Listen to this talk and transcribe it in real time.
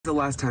The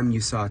last time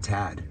you saw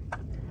Tad?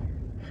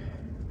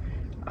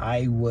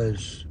 I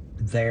was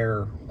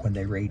there when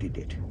they raided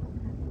it.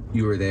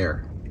 You were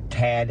there.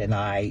 Tad and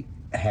I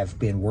have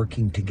been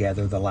working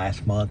together the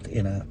last month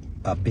in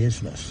a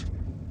business,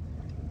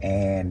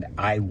 and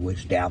I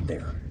was down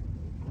there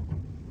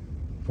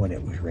when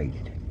it was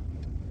raided.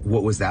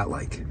 What was that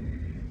like?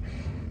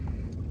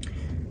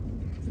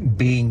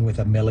 Being with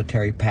a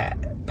military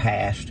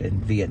past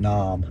in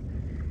Vietnam,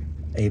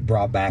 it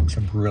brought back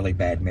some really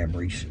bad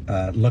memories.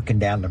 Looking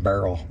down the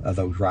barrel of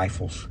those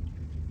rifles,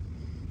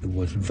 it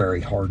was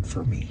very hard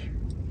for me.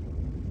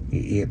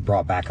 It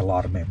brought back a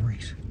lot of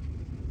memories,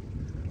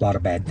 a lot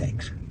of bad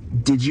things.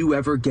 Did you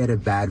ever get a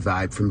bad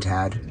vibe from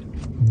Tad?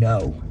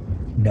 No.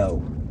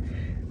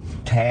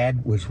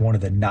 Tad was one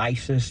of the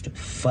nicest,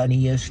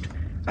 funniest.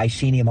 I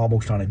seen him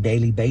almost on a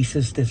daily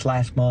basis this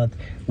last month.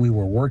 We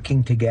were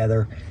working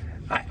together.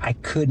 I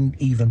couldn't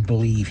even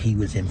believe he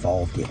was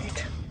involved in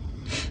it.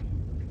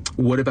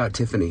 What about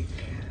Tiffany?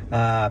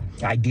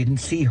 I didn't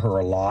see her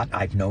a lot.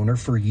 I've known her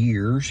for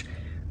years.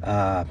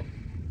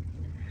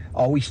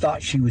 Always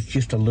thought she was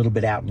just a little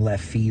bit out in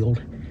left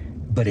field.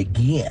 But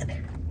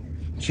again,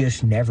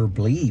 just never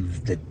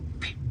believed that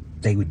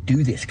they would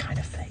do this kind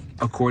of thing.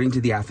 According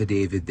to the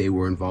affidavit, they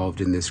were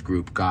involved in this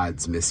group,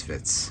 God's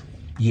Misfits.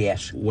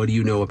 Yes. What do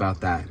you know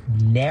about that?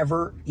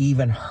 Never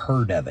even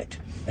heard of it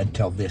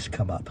until this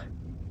come up.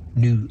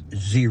 Knew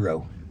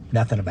zero,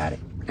 nothing about it.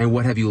 And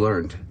what have you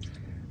learned?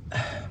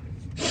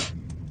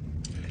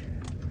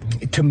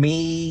 To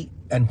me,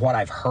 and what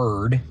I've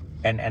heard,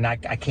 and I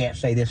can't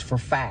say this for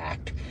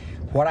fact,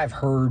 what I've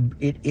heard,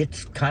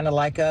 it's kind of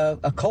like a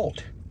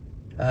cult.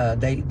 A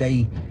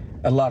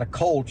lot of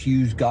cults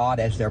use God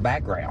as their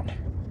background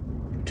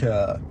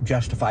to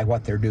justify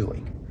what they're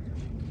doing.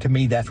 To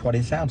me, that's what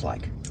it sounds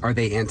like. Are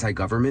they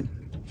anti-government?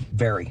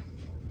 Very,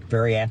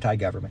 very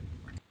anti-government.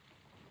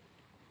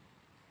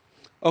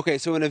 Okay,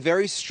 so in a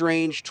very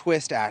strange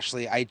twist,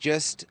 Ashley, I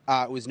just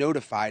was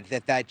notified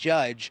that that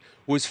judge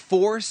was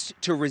forced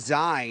to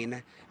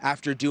resign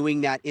after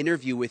doing that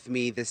interview with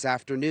me this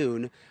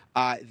afternoon.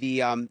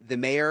 The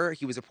mayor,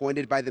 he was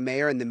appointed by the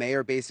mayor, and the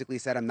mayor basically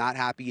said, "I'm not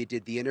happy you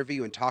did the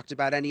interview and talked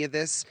about any of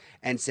this,"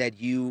 and said,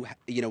 you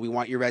know, we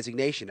want your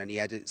resignation, and he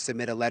had to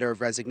submit a letter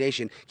of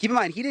resignation. Keep in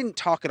mind, he didn't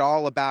talk at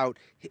all about,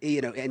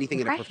 you know, anything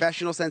in a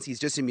professional sense. He's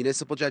just a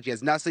municipal judge. He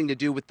has nothing to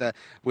do with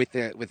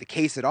the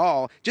case at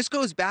all. Just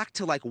goes back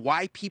to like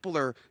why people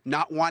are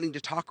not wanting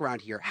to talk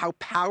around here, how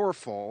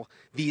powerful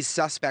these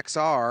suspects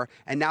are,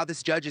 and now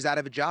this judge is out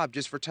of a job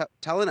just for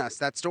telling us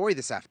that story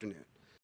this afternoon.